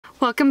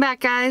Welcome back,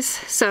 guys.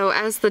 So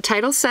as the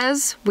title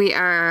says, we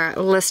are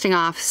listing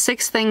off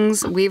 6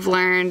 things we've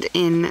learned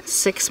in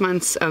 6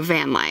 months of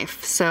van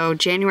life. So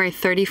January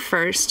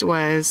 31st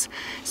was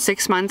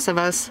 6 months of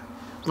us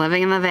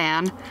living in the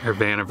van. Our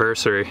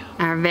van-iversary.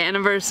 Our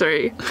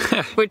van-iversary,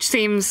 which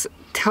seems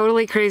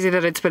totally crazy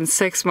that it's been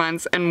 6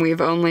 months and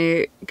we've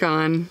only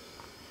gone...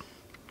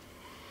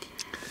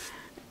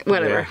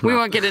 Whatever. Yeah, we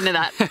won't get into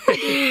that.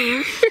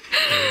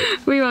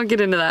 We won't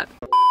get into that.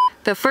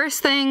 The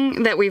first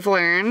thing that we've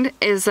learned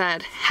is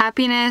that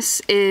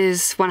happiness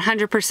is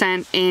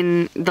 100%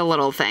 in the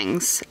little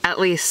things, at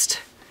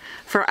least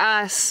for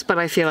us, but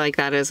I feel like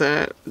that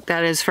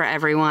is for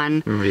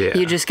everyone. Yeah.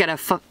 You just gotta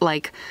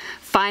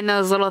find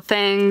those little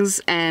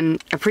things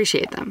and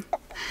appreciate them.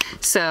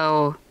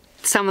 So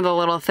some of the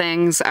little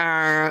things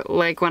are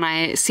like when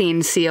I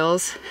seen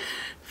seals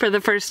for the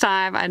first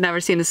time. I'd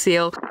never seen a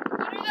seal.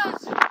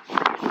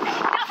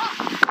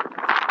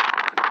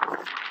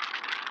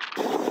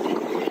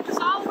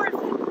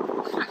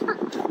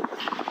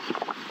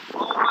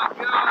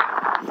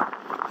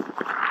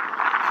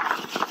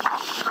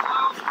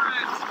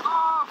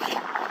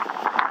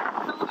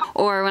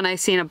 Or when I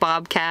seen a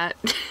bobcat.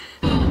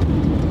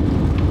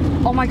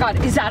 Oh my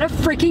god, is that a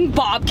freaking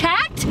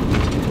bobcat?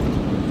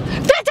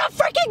 That's a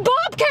freaking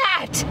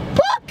bobcat!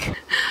 Look!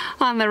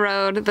 On the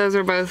road, those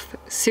are both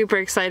super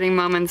exciting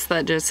moments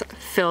that just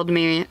filled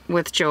me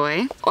with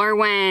joy. Or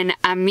when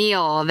a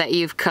meal that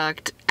you've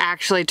cooked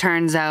actually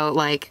turns out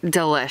like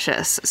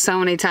delicious. So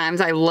many times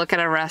I look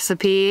at a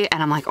recipe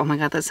and I'm like, oh my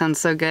god, that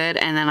sounds so good.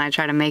 And then I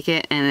try to make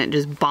it and it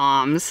just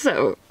bombs.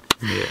 So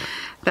yeah.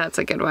 That's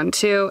a good one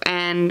too.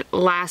 And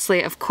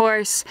lastly, of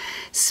course,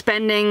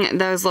 spending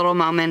those little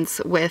moments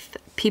with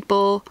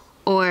people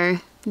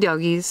or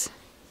doggies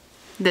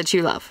that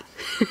you love.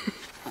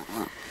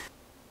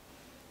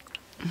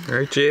 All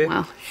right, G.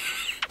 Well.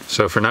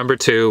 So for number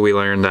 2, we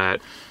learned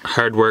that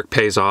hard work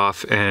pays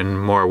off in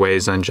more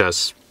ways than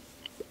just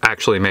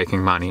actually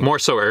making money. More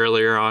so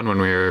earlier on when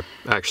we were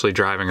actually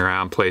driving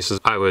around places,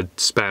 I would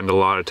spend a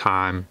lot of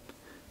time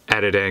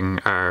editing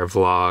our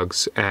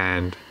vlogs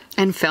and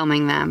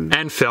filming them.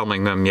 And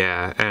filming them,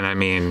 yeah. And I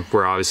mean,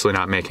 we're obviously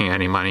not making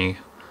any money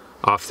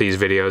off these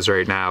videos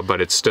right now, but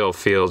it still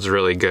feels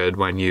really good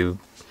when you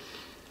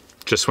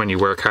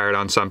work hard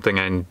on something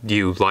and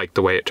you like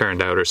the way it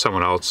turned out, or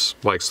someone else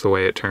likes the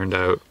way it turned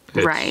out.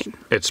 Right.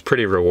 It's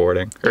pretty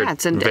rewarding. Yeah,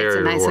 it's a nice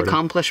rewarding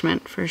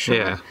accomplishment for sure.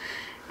 Yeah.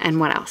 And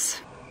what else?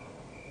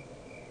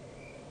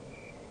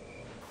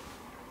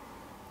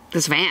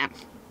 This van.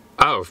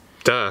 Oh,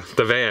 duh,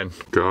 the van.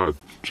 God,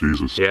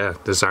 Jesus. Yeah,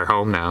 this is our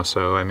home now,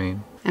 so I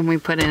mean. And we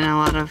put in a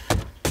lot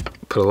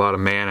of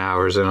man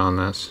hours in on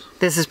this.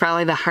 This is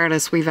probably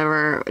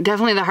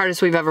definitely the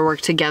hardest we've ever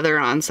worked together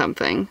on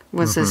something,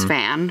 was this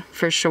van,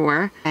 for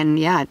sure. And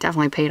yeah, it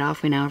definitely paid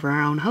off. We now have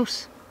our own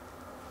house.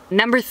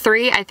 Number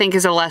 3, I think,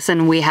 is a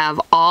lesson we have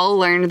all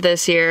learned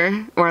this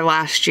year or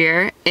last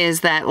year,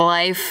 is that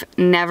life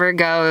never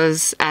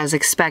goes as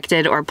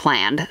expected or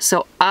planned.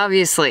 So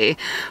obviously,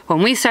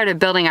 when we started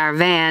building our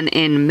van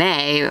in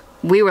May,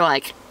 we were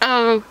like,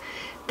 oh,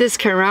 this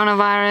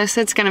coronavirus,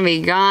 it's gonna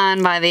be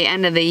gone by the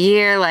end of the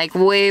year. Like,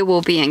 we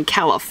will be in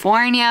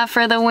California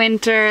for the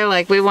winter.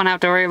 Like, we won't have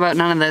to worry about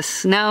none of the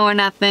snow or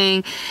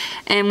nothing.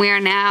 And we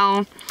are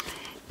now,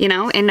 you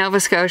know, in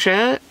Nova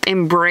Scotia,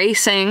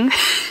 embracing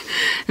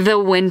the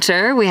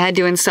winter. We had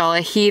to install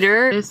a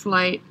heater. This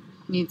light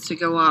needs to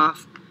go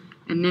off,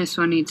 and this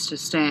one needs to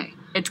stay.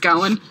 It's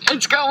going.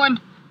 It's going.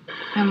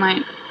 I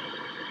might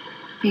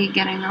be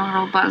getting a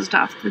little buzzed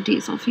off the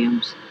diesel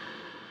fumes.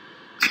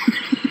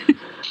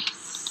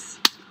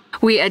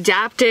 We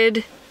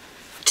adapted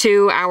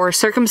to our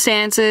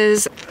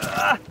circumstances.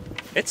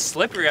 It's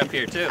slippery up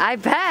here too. I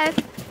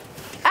bet.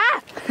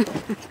 Ah!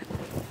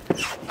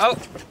 Oh,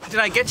 did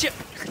I get you?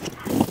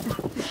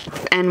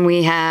 And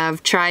we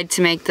have tried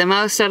to make the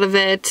most out of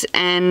it,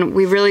 and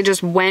we really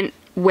just went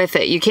with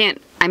it. You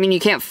can't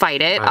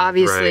fight it.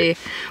 Obviously, right.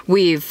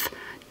 We've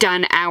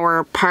done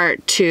our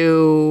part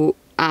to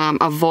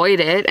avoid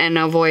it and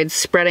avoid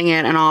spreading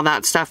it and all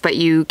that stuff, but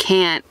you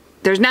can't,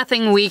 there's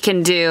nothing we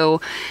can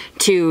do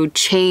to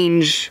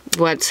change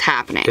what's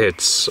happening.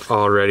 It's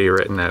already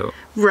written out.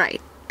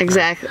 Right.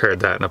 Exactly. I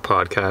heard that in a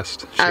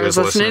podcast. I was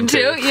listening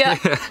to.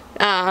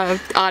 Yeah.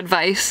 Odd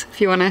Vice,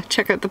 if you want to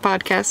check out the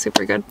podcast,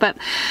 super good. But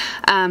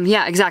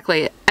yeah,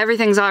 exactly.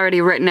 Everything's already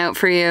written out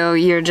for you.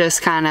 You're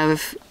just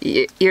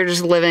you're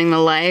just living the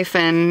life,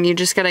 and you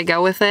just got to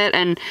go with it.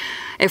 And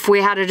if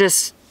we had to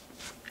just,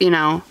 you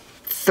know,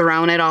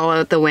 thrown it all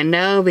out the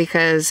window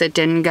because it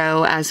didn't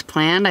go as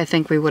planned, I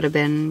think we would have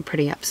been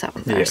pretty upset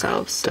with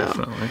ourselves. So.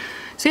 Definitely.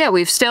 So yeah,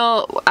 we've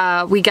still,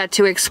 we got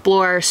to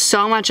explore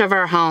so much of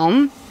our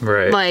home.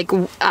 Right. Like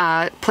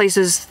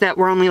places that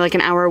were only like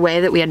an hour away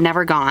that we had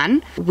never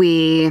gone.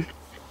 We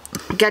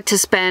get to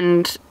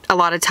spend a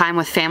lot of time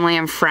with family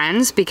and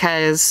friends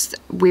because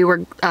we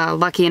were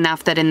lucky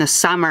enough that in the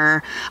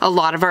summer, a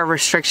lot of our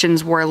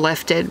restrictions were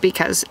lifted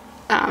because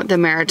the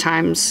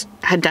Maritimes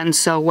had done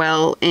so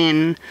well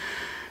in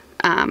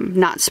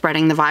not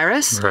spreading the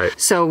virus. Right.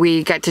 So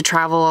we get to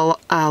travel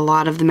a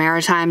lot of the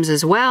Maritimes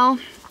as well.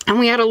 And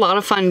we had a lot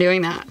of fun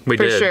doing that. We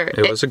for did. Sure.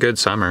 It was a good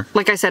summer.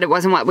 Like I said, it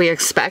wasn't what we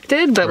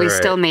expected, but we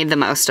still made the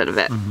most out of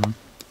it.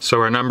 So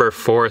our number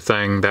 4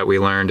 thing that we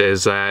learned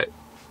is that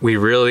we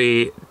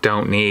really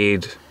don't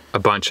need a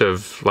bunch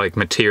of like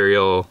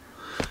material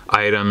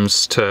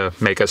items to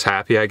make us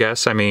happy, I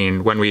guess. I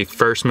mean, when we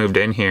first moved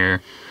in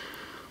here,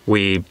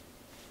 we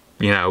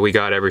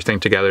got everything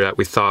together that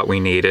we thought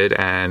we needed,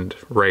 and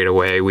right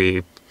away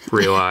we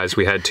realized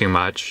we had too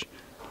much.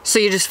 So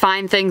you just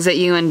find things that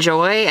you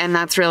enjoy, and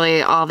that's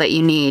really all that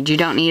you need. You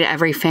don't need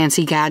every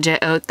fancy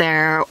gadget out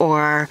there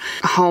or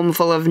a home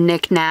full of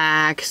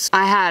knickknacks.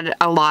 I had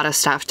a lot of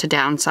stuff to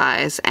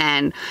downsize,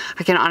 and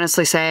I can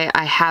honestly say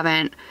I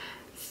haven't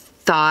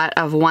thought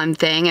of one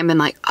thing and been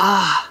like,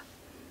 I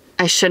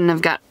shouldn't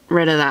have got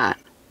rid of that.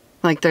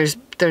 Like there's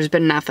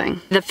been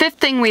nothing. The 5th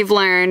thing we've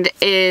learned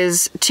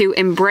is to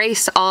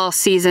embrace all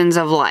seasons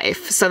of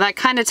life. So that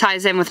kind of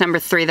ties in with number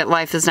 3, that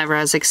life is never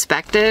as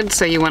expected.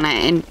 So you want to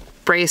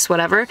embrace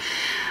whatever.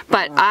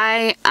 But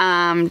I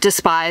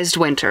despised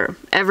winter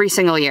every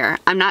single year.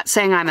 I'm not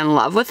saying I'm in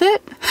love with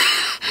it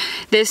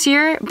this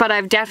year, but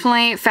I've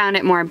definitely found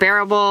it more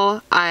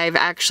bearable. I've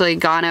actually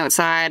gone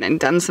outside and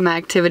done some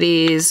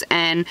activities,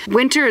 and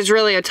winter is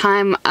really a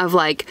time of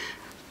like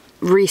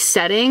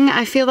resetting,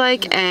 I feel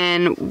like,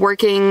 and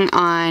working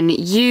on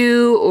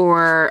you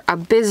or a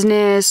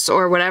business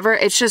or whatever.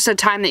 It's just a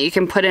time that you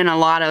can put in a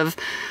lot of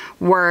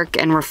work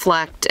and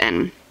reflect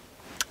and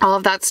all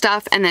of that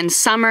stuff. And then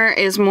summer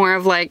is more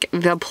of like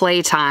the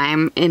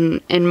playtime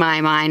in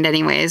my mind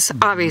anyways.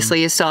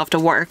 Obviously you still have to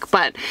work,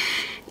 but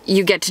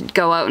you get to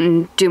go out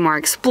and do more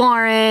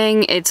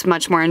exploring. It's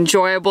much more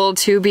enjoyable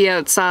to be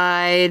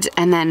outside.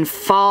 And then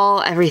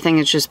fall, everything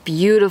is just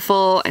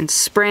beautiful. And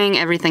spring,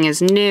 everything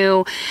is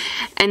new.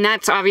 And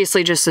that's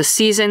obviously just the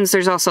seasons.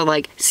 There's also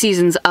like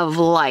seasons of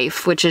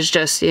life, which is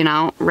just,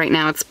 right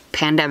now it's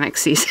pandemic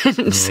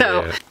season.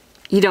 So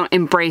you don't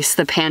embrace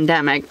the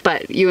pandemic,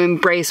 but you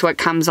embrace what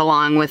comes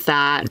along with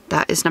that.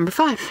 That is number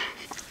 5.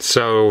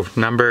 So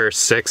number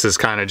 6 is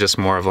kind of just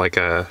more of like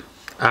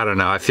I don't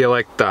know. I feel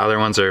like the other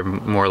ones are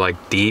more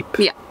like deep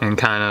and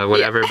kind of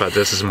whatever, but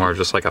this is more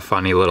just like a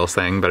funny little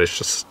thing, but it's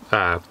just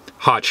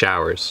hot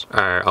showers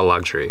are a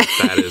luxury.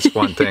 That is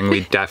one thing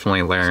we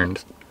definitely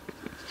learned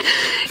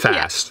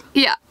fast.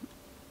 Yeah.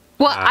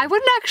 Well, I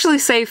wouldn't actually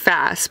say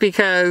fast,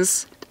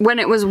 because when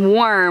it was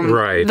warm,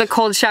 the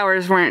cold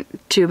showers weren't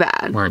too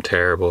bad. Weren't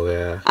terrible,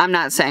 yeah. I'm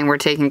not saying we're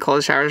taking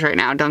cold showers right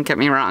now. Don't get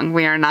me wrong.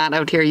 We are not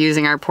out here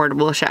using our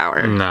portable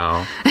shower.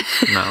 No.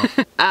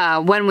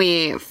 When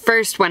we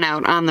first went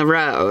out on the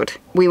road,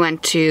 we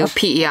went to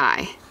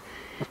PEI.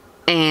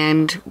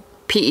 And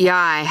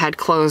PEI had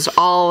closed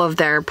all of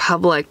their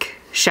public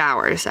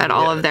showers at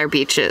all of their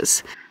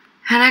beaches.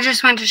 And I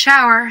just went to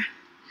shower,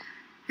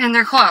 and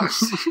they're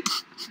closed.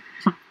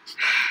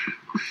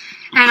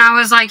 And I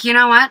was like, you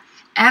know what?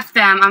 F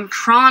them. I'm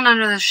crawling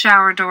under the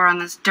shower door on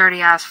this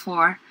dirty ass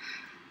floor.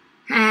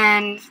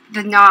 And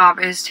the knob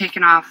is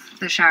taken off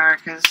the shower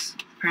because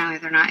apparently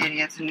they're not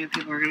idiots and new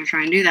people are going to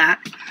try and do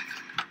that.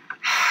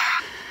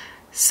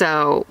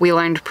 So we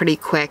learned pretty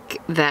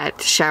quick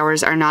that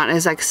showers are not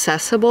as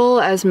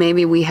accessible as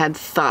maybe we had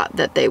thought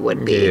that they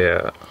would be.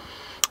 Yeah.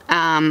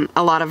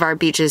 A lot of our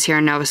beaches here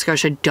in Nova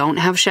Scotia don't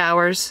have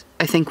showers.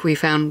 I think we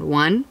found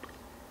one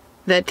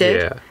that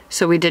did. Yeah.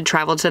 So we did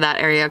travel to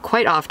that area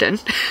quite often.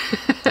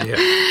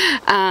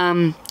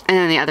 And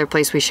then the other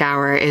place we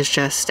shower is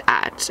just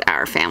at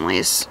our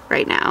family's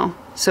right now.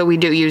 So we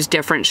do use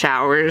different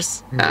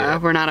showers.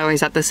 We're not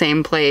always at the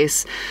same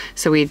place.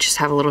 So we just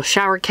have a little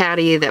shower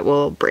caddy that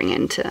we'll bring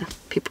into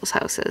people's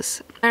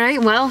houses. All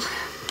right, well,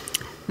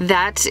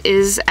 that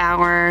is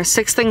our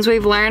 6 things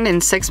we've learned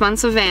in 6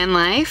 months of van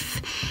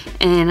life.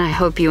 And I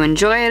hope you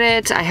enjoyed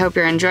it. I hope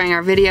you're enjoying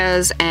our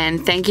videos.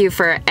 And thank you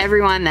for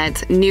everyone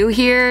that's new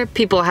here,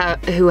 people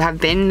who have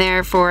been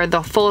there for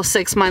the full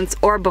 6 months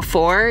or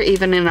before,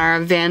 even in our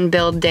van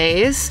build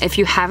days. If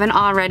you haven't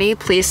already,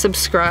 please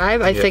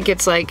subscribe. I think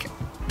it's like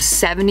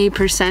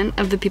 70%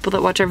 of the people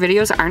that watch our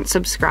videos aren't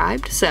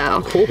subscribed.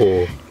 So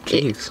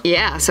jeez.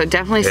 Yeah, so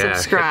definitely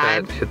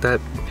subscribe. Hit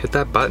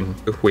that button.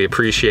 We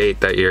appreciate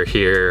that you're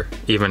here,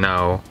 even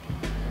though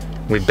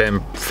we've been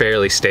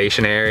fairly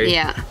stationary.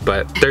 Yeah.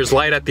 But there's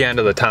light at the end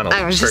of the tunnel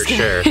for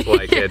sure.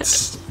 Like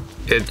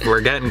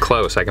we're getting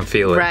close. I can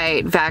feel it.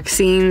 Right.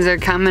 Vaccines are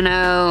coming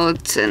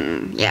out,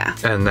 and yeah.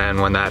 And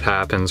then when that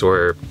happens,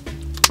 we're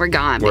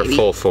gone. We're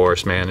full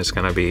force, man. It's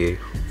gonna be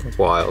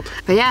wild.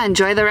 But yeah,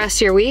 enjoy the rest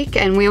of your week,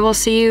 and we will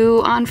see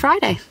you on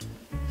Friday.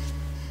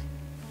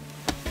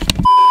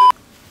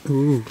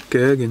 Ooh,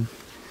 gagging.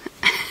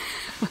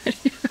 What do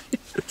you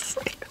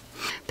say?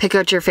 Pick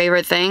out your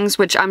favorite things,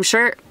 which I'm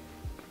sure...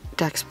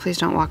 Dex, please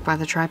don't walk by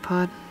the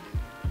tripod.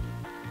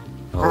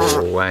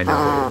 Oh, I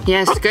know.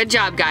 Yes, good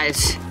job,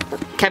 guys.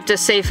 Kept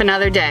us safe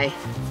another day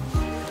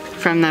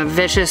from the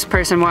vicious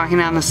person walking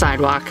down the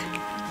sidewalk.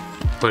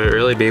 Would it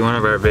really be one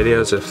of our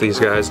videos if these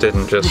guys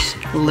didn't just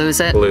lose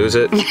it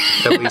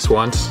at least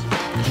once?